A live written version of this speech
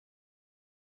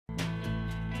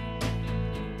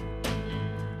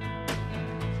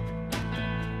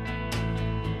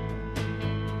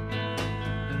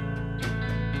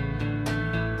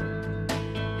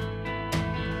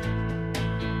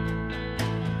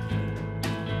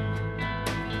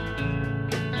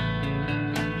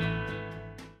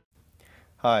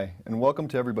Hi, and welcome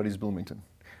to Everybody's Bloomington.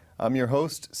 I'm your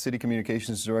host, City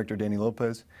Communications Director Danny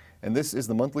Lopez, and this is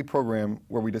the monthly program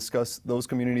where we discuss those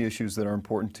community issues that are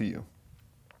important to you.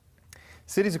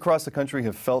 Cities across the country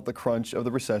have felt the crunch of the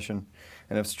recession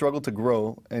and have struggled to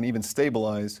grow and even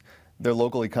stabilize their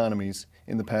local economies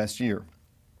in the past year.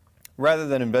 Rather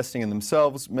than investing in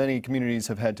themselves, many communities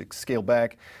have had to scale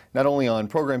back not only on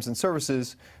programs and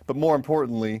services, but more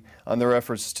importantly, on their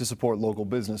efforts to support local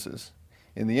businesses.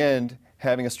 In the end,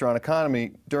 having a strong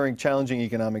economy during challenging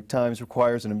economic times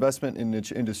requires an investment in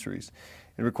niche industries.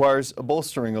 It requires a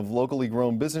bolstering of locally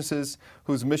grown businesses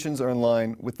whose missions are in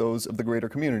line with those of the greater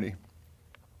community.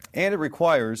 And it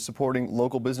requires supporting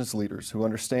local business leaders who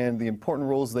understand the important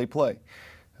roles they play,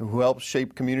 who help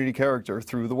shape community character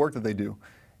through the work that they do,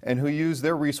 and who use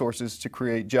their resources to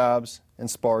create jobs and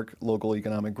spark local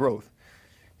economic growth.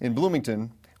 In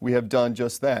Bloomington, we have done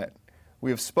just that. We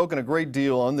have spoken a great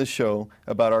deal on this show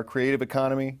about our creative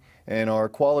economy and our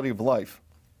quality of life.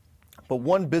 But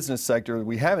one business sector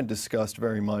we haven't discussed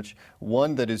very much,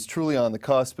 one that is truly on the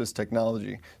cusp, is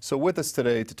technology. So with us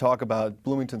today to talk about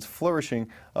Bloomington's flourishing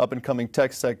up-and-coming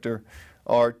tech sector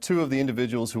are two of the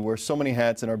individuals who wear so many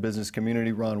hats in our business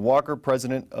community: Ron Walker,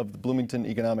 President of the Bloomington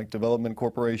Economic Development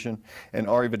Corporation, and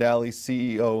Ari Vidali,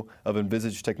 CEO of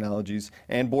Envisage Technologies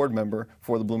and board member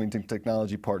for the Bloomington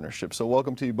Technology Partnership. So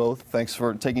welcome to you both. Thanks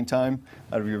for taking time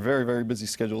out of your very, very busy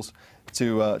schedules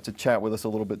to chat with us a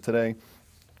little bit today.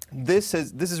 This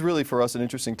is really for us an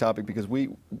interesting topic because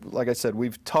like I said,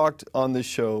 we've talked on this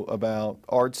show about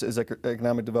arts as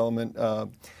economic development.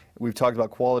 We've talked about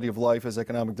quality of life as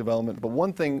economic development, but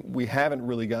one thing we haven't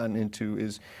really gotten into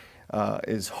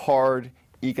is hard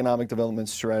economic development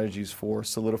strategies for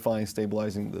solidifying,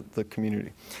 stabilizing the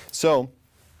community. So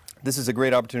this is a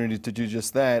great opportunity to do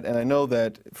just that, and I know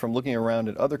that from looking around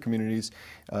at other communities,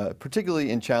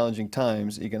 particularly in challenging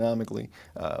times economically,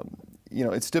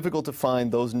 it's difficult to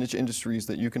find those niche industries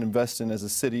that you can invest in as a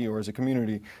city or as a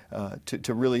community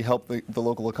to really help the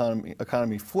local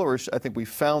economy flourish. I think we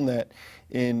found that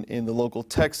in the local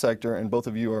tech sector, and both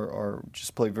of you are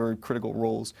just play very critical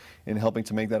roles in helping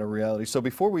to make that a reality. So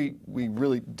before we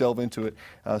really delve into it,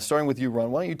 starting with you,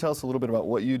 Ron, why don't you tell us a little bit about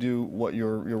what you do, what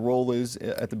your role is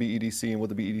at the BEDC, and what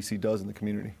the BEDC does in the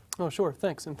community? Oh, sure.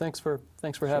 Thanks, and thanks for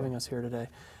having us here today.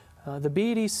 The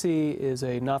BEDC is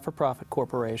a not-for-profit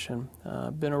corporation,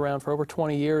 been around for over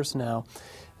 20 years now.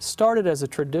 Started as a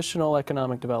traditional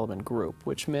economic development group,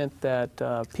 which meant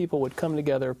that people would come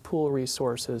together, pool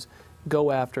resources,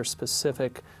 go after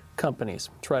specific companies,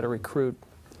 try to recruit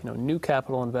new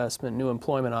capital investment, new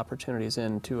employment opportunities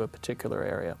into a particular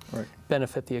area, right.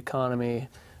 Benefit the economy,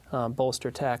 bolster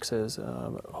taxes,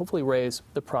 hopefully raise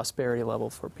the prosperity level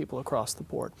for people across the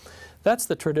board. That's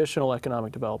the traditional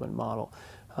economic development model.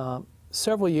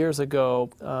 Several years ago,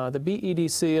 the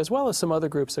BEDC, as well as some other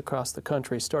groups across the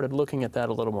country, started looking at that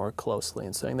a little more closely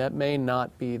and saying that may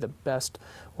not be the best,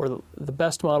 or the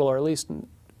best model, or at least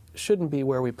shouldn't be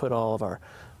where we put all of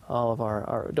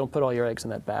our don't put all your eggs in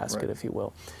that basket, right. If you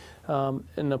will.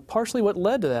 And partially what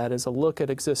led to that is a look at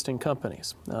existing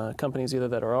companies, companies either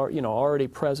that are already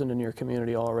present in your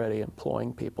community, already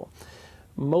employing people.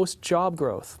 Most job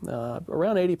growth,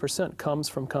 around 80%, comes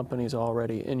from companies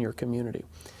already in your community.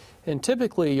 And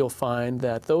typically you'll find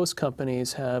that those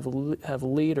companies have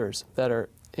leaders that are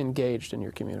engaged in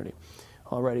your community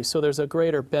already. So there's a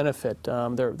greater benefit.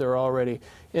 They're already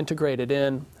integrated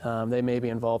in. They may be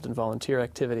involved in volunteer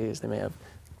activities. They may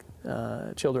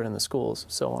have children in the schools,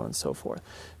 so on and so forth.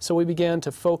 So we began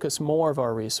to focus more of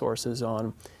our resources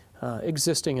on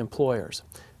existing employers.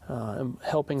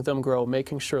 Helping them grow,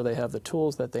 making sure they have the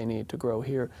tools that they need to grow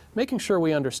here, making sure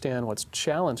we understand what's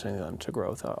challenging them to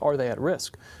growth. Are they at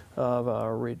risk of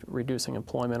reducing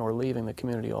employment or leaving the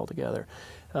community altogether?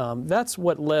 That's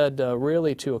what led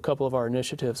really to a couple of our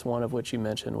initiatives, one of which you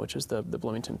mentioned, which is the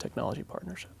Bloomington Technology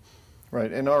Partnership.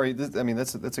 Right, and Ari,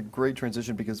 that's a great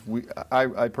transition because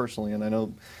I personally, and I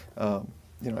know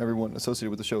everyone associated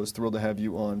with the show is thrilled to have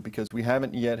you on, because we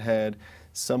haven't yet had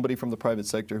somebody from the private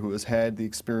sector who has had the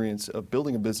experience of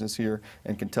building a business here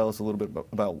and can tell us a little bit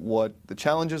about what the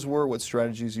challenges were, what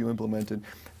strategies you implemented.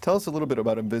 Tell us a little bit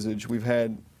about Envisage. We've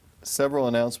had several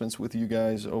announcements with you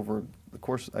guys over the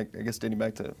course, I guess, dating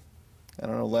back to, I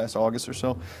don't know, last August or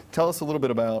so. Tell us a little bit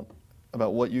about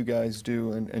what you guys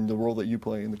do and the role that you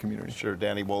play in the community. Sure,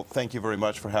 Danny. Well, thank you very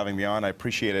much for having me on. I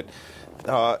appreciate it.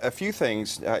 A few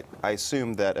things. I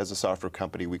assume that as a software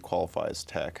company we qualify as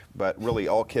tech, but really,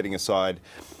 all kidding aside,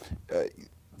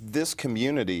 this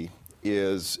community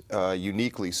is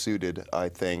uniquely suited, I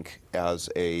think, as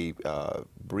a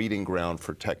breeding ground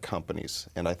for tech companies.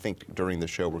 And I think during the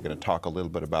show we're going to talk a little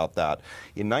bit about that.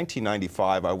 In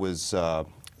 1995, I was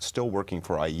still working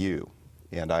for IU.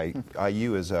 And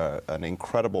IU is an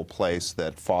incredible place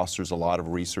that fosters a lot of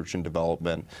research and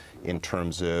development in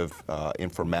terms of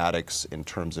informatics, in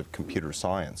terms of computer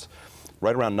science.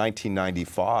 Right around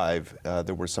 1995,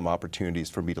 there were some opportunities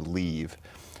for me to leave.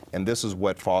 And this is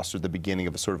what fostered the beginning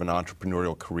of a sort of an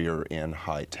entrepreneurial career in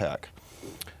high tech.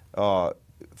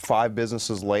 5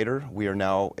 businesses later, we are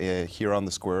now here on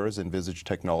the square as Envisage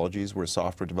Technologies. We're a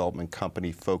software development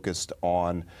company focused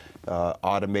on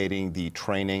automating the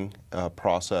training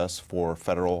process for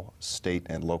federal, state,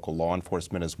 and local law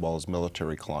enforcement as well as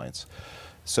military clients.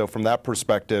 So from that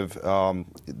perspective,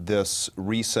 this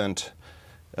recent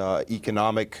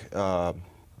economic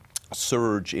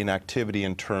surge in activity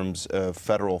in terms of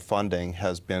federal funding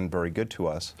has been very good to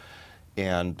us,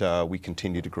 and we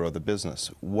continue to grow the business.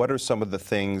 What are some of the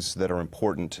things that are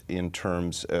important in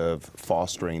terms of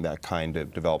fostering that kind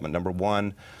of development? Number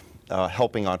one,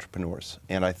 helping entrepreneurs.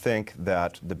 And I think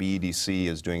that the BEDC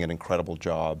is doing an incredible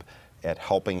job at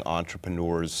helping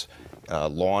entrepreneurs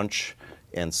launch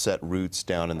and set roots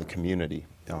down in the community.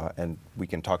 And we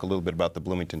can talk a little bit about the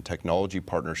Bloomington Technology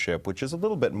Partnership, which is a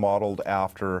little bit modeled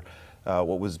after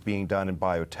what was being done in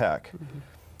biotech.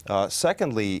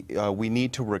 Secondly, we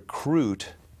need to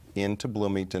recruit into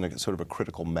Bloomington a sort of a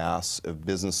critical mass of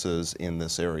businesses in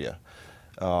this area.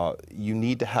 You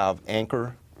need to have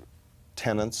anchor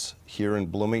tenants here in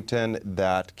Bloomington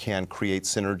that can create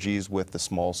synergies with the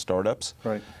small startups.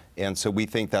 Right. And so we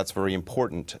think that's very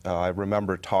important. I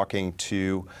remember talking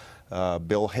to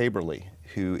Bill Haberly,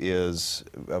 who is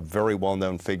a very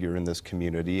well-known figure in this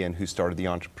community and who started the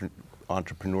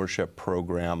entrepreneurship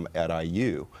program at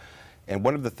IU. And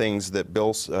one of the things that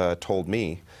Bill told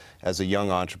me as a young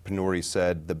entrepreneur, he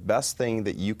said, the best thing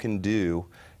that you can do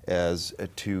as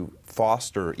to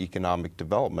foster economic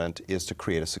development is to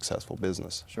create a successful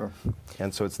business. Sure.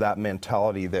 And so it's that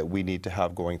mentality that we need to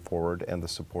have going forward and the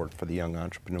support for the young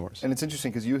entrepreneurs. And it's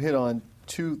interesting because you hit on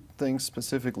 2 things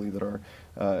specifically that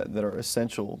are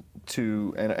essential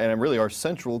to, and really are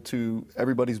central to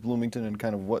everybody's Bloomington and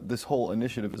kind of what this whole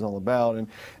initiative is all about.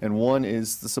 And one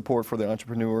is the support for the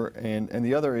entrepreneur, and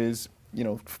the other is, you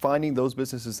know, finding those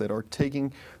businesses that are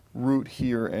taking root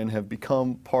here and have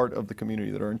become part of the community,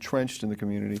 that are entrenched in the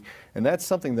community. And that's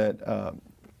something that,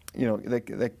 you know,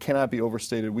 that cannot be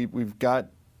overstated. We've got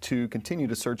to continue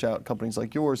to search out companies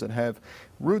like yours that have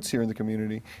roots here in the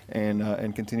community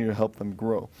and continue to help them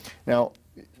grow. Now,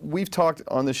 we've talked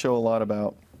on this show a lot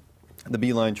about the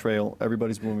Beeline Trail,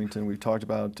 Everybody's Bloomington. We've talked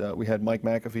about, we had Mike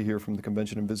McAfee here from the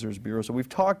Convention and Visitors Bureau. So we've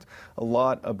talked a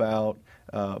lot about,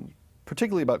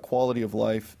 particularly about quality of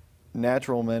life,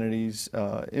 natural amenities,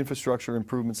 infrastructure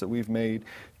improvements that we've made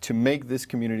to make this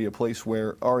community a place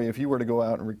where, Ari, if you were to go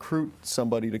out and recruit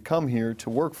somebody to come here to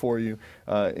work for you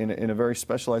in a very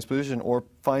specialized position, or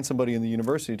find somebody in the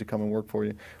university to come and work for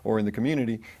you, or in the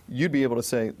community, you'd be able to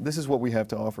say, this is what we have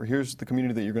to offer. Here's the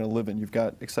community that you're going to live in. You've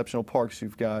got exceptional parks.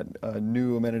 You've got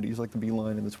new amenities like the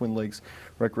Beeline and the Twin Lakes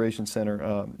Recreation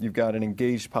Center. You've got an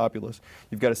engaged populace.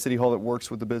 You've got a city hall that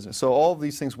works with the business. So all of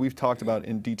these things we've talked about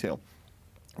in detail.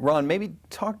 Ron, maybe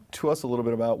talk to us a little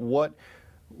bit about what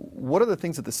are the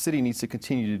things that the city needs to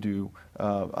continue to do,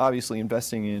 obviously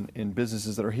investing in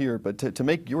businesses that are here, but to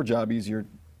make your job easier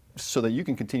so that you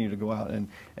can continue to go out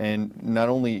and not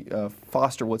only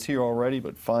foster what's here already,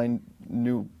 but find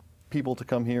new people to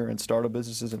come here and start up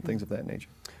businesses and things of that nature.